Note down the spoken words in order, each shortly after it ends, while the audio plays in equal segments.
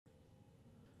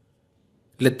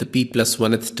Let the p plus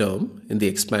 1th term in the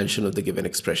expansion of the given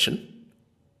expression,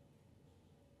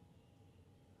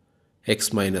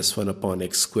 x minus 1 upon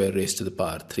x square raised to the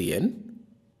power 3n,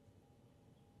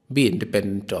 be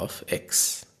independent of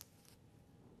x.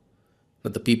 Now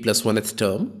the p plus 1th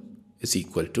term is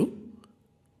equal to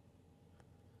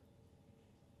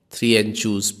 3n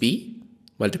choose p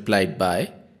multiplied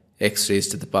by x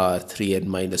raised to the power 3n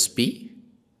minus p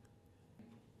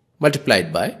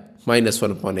multiplied by minus 1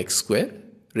 upon x square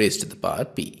raised to the power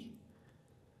p.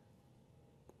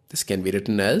 This can be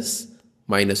written as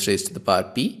minus raised to the power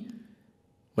p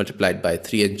multiplied by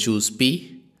 3n choose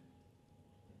p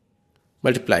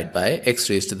multiplied by x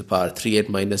raised to the power 3n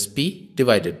minus p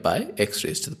divided by x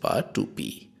raised to the power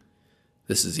 2p.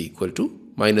 This is equal to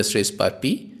minus raised power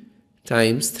p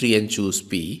times 3n choose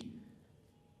p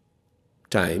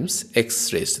times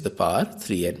x raised to the power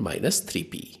 3n minus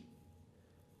 3p.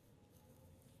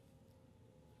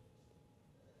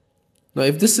 Now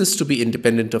if this is to be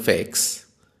independent of x,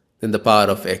 then the power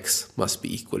of x must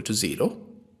be equal to 0.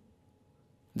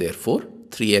 Therefore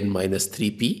 3n minus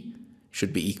 3p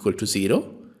should be equal to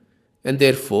 0, and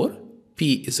therefore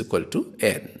p is equal to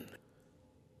n.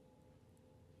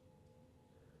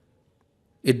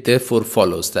 It therefore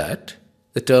follows that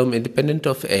the term independent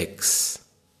of x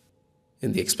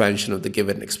in the expansion of the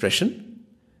given expression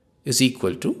is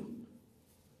equal to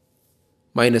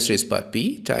minus raised power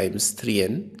p times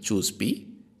 3n choose p,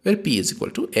 where p is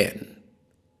equal to n.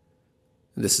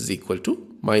 This is equal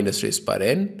to minus raised power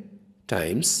n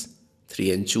times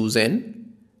 3n choose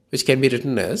n, which can be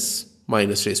written as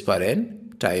minus raised power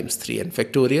n times 3n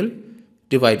factorial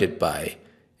divided by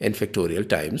n factorial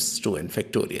times 2n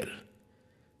factorial,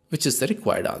 which is the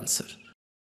required answer.